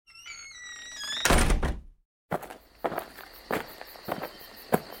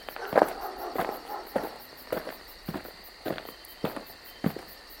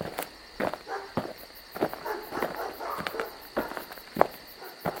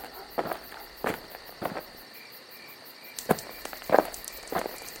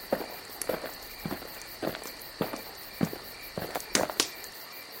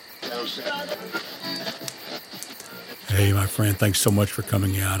my friend. Thanks so much for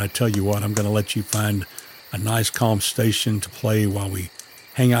coming out. I tell you what, I'm going to let you find a nice, calm station to play while we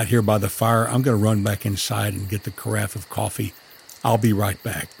hang out here by the fire. I'm going to run back inside and get the carafe of coffee. I'll be right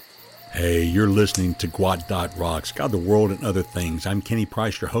back. Hey, you're listening to Gwot Rocks, God, the World, and Other Things. I'm Kenny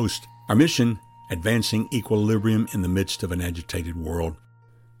Price, your host. Our mission, advancing equilibrium in the midst of an agitated world.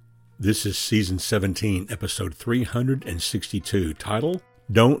 This is Season 17, Episode 362, title,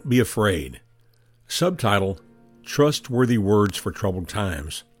 Don't Be Afraid. Subtitle, Trustworthy Words for Troubled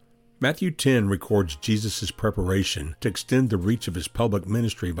Times. Matthew 10 records Jesus' preparation to extend the reach of his public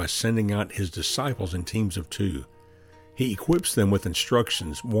ministry by sending out his disciples in teams of 2. He equips them with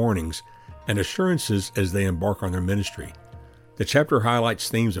instructions, warnings, and assurances as they embark on their ministry. The chapter highlights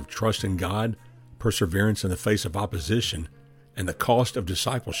themes of trust in God, perseverance in the face of opposition, and the cost of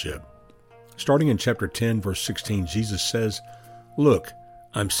discipleship. Starting in chapter 10, verse 16, Jesus says, "Look,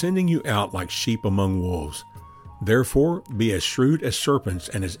 I'm sending you out like sheep among wolves. Therefore, be as shrewd as serpents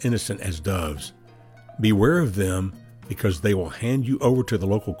and as innocent as doves. Beware of them, because they will hand you over to the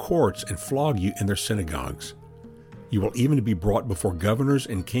local courts and flog you in their synagogues. You will even be brought before governors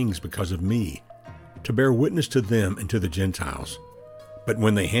and kings because of me, to bear witness to them and to the Gentiles. But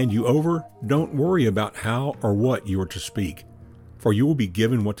when they hand you over, don't worry about how or what you are to speak, for you will be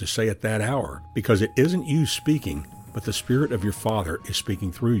given what to say at that hour, because it isn't you speaking, but the Spirit of your Father is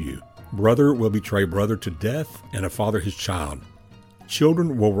speaking through you. Brother will betray brother to death, and a father his child.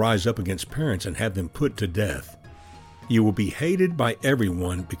 Children will rise up against parents and have them put to death. You will be hated by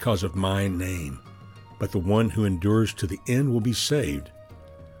everyone because of my name, but the one who endures to the end will be saved.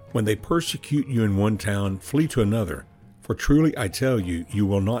 When they persecute you in one town, flee to another, for truly I tell you, you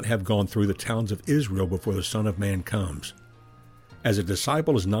will not have gone through the towns of Israel before the Son of Man comes. As a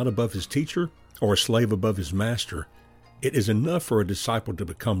disciple is not above his teacher, or a slave above his master, it is enough for a disciple to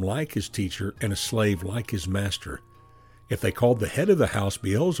become like his teacher and a slave like his master. If they called the head of the house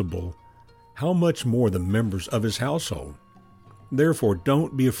Beelzebul, how much more the members of his household? Therefore,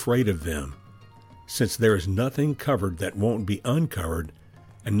 don't be afraid of them, since there is nothing covered that won't be uncovered,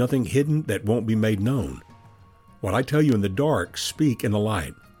 and nothing hidden that won't be made known. What I tell you in the dark, speak in the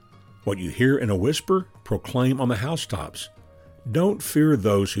light. What you hear in a whisper, proclaim on the housetops. Don't fear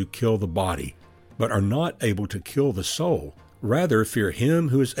those who kill the body, but are not able to kill the soul. Rather, fear him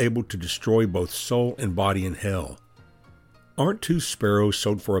who is able to destroy both soul and body in hell. Aren't 2 sparrows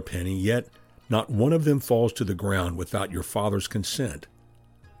sold for a penny, yet not one of them falls to the ground without your Father's consent?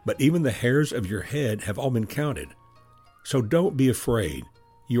 But even the hairs of your head have all been counted. So don't be afraid.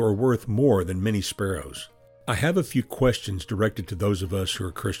 You are worth more than many sparrows." I have a few questions directed to those of us who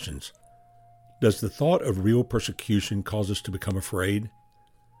are Christians. Does the thought of real persecution cause us to become afraid?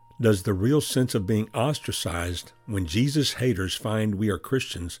 Does the real sense of being ostracized when Jesus' haters find we are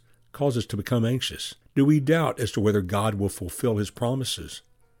Christians cause us to become anxious? Do we doubt as to whether God will fulfill his promises?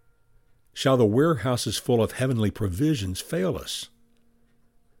 Shall the warehouses full of heavenly provisions fail us?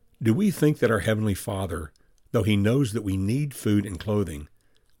 Do we think that our Heavenly Father, though he knows that we need food and clothing,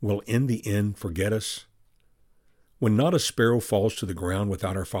 will in the end forget us? When not a sparrow falls to the ground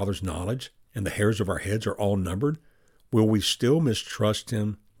without our Father's knowledge, and the hairs of our heads are all numbered, will we still mistrust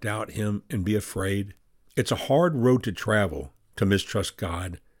him, doubt him, and be afraid? It's a hard road to travel, to mistrust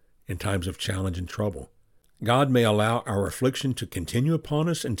God in times of challenge and trouble. God may allow our affliction to continue upon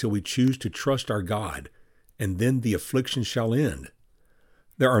us until we choose to trust our God, and then the affliction shall end.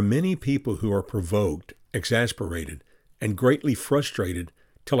 There are many people who are provoked, exasperated, and greatly frustrated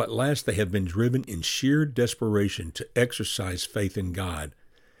till at last they have been driven in sheer desperation to exercise faith in God,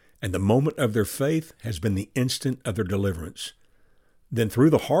 and the moment of their faith has been the instant of their deliverance. Then through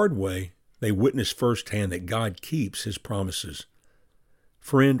the hard way, they witness firsthand that God keeps his promises.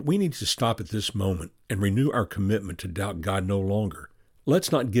 Friend, we need to stop at this moment and renew our commitment to doubt God no longer.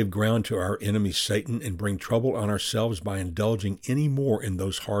 Let's not give ground to our enemy Satan and bring trouble on ourselves by indulging any more in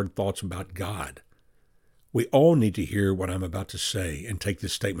those hard thoughts about God. We all need to hear what I'm about to say and take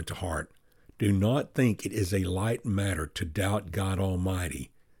this statement to heart. Do not think it is a light matter to doubt God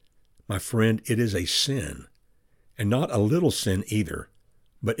Almighty. My friend, it is a sin, and not a little sin either,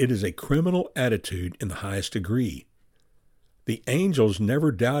 but it is a criminal attitude in the highest degree. The angels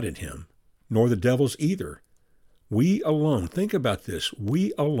never doubted him, nor the devils either. We alone, think about this,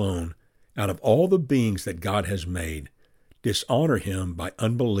 we alone, out of all the beings that God has made, dishonor him by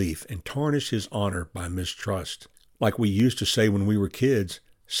unbelief and tarnish his honor by mistrust. Like we used to say when we were kids,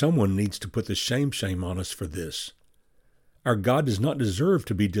 someone needs to put the shame on us for this. Our God does not deserve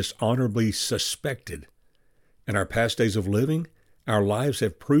to be dishonorably suspected. In our past days of living, our lives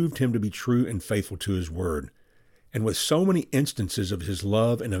have proved him to be true and faithful to his word, And with so many instances of his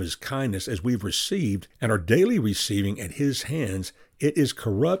love and of his kindness as we've received and are daily receiving at his hands, it is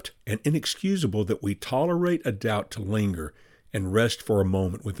corrupt and inexcusable that we tolerate a doubt to linger and rest for a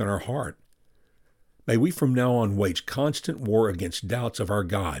moment within our heart. May we from now on wage constant war against doubts of our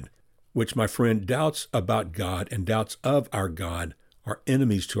God, which, my friend, doubts about God and doubts of our God are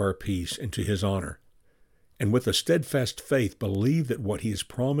enemies to our peace and to his honor. And with a steadfast faith, believe that what he has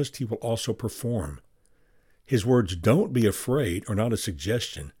promised he will also perform. His words, "Don't be afraid," are not a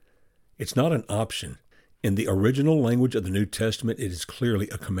suggestion. It's not an option. In the original language of the New Testament, it is clearly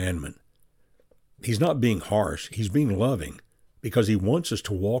a commandment. He's not being harsh. He's being loving because he wants us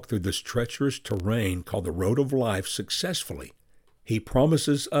to walk through this treacherous terrain called the road of life successfully. He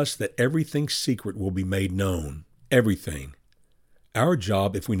promises us that everything secret will be made known. Everything. Our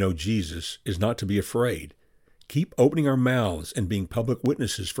job, if we know Jesus, is not to be afraid. Keep opening our mouths and being public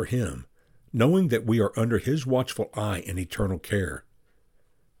witnesses for him, knowing that we are under his watchful eye and eternal care.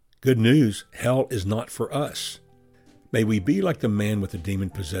 Good news, hell is not for us. May we be like the man with the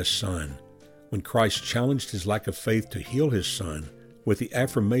demon-possessed son, when Christ challenged his lack of faith to heal his son with the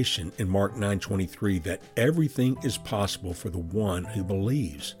affirmation in Mark 9:23 that everything is possible for the one who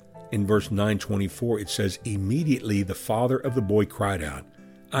believes. In verse 9:24 it says, "Immediately the father of the boy cried out,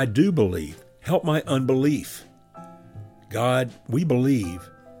 'I do believe. Help my unbelief.'" God, we believe.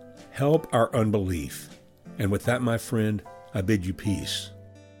 Help our unbelief. And with that, my friend, I bid you peace.